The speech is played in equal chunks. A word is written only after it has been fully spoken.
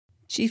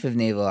Chief of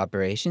Naval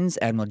Operations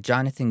Admiral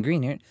Jonathan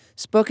Greenert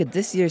spoke at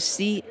this year's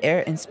Sea,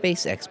 Air, and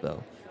Space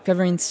Expo,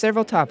 covering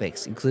several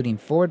topics including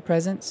forward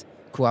presence,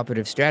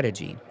 cooperative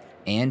strategy,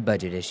 and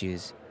budget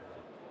issues.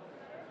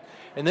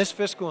 In this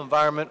fiscal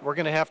environment, we're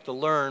going to have to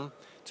learn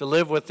to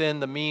live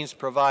within the means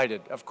provided.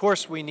 Of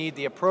course, we need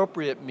the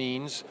appropriate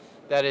means,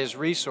 that is,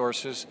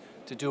 resources,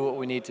 to do what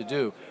we need to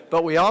do.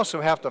 But we also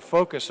have to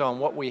focus on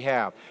what we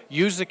have,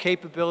 use the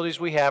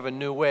capabilities we have in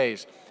new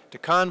ways to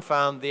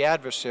confound the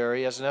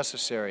adversary as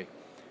necessary.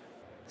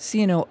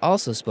 CNO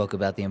also spoke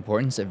about the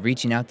importance of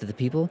reaching out to the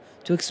people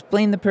to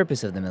explain the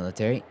purpose of the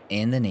military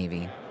and the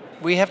Navy.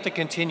 We have to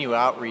continue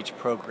outreach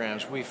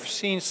programs. We've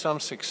seen some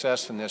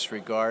success in this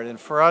regard, and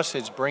for us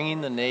it's bringing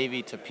the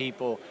Navy to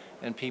people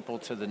and people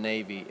to the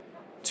Navy.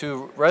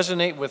 To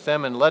resonate with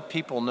them and let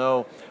people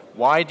know,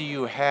 why do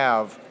you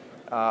have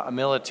a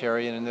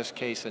military, and in this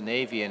case a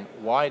Navy, and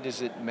why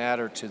does it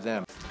matter to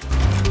them?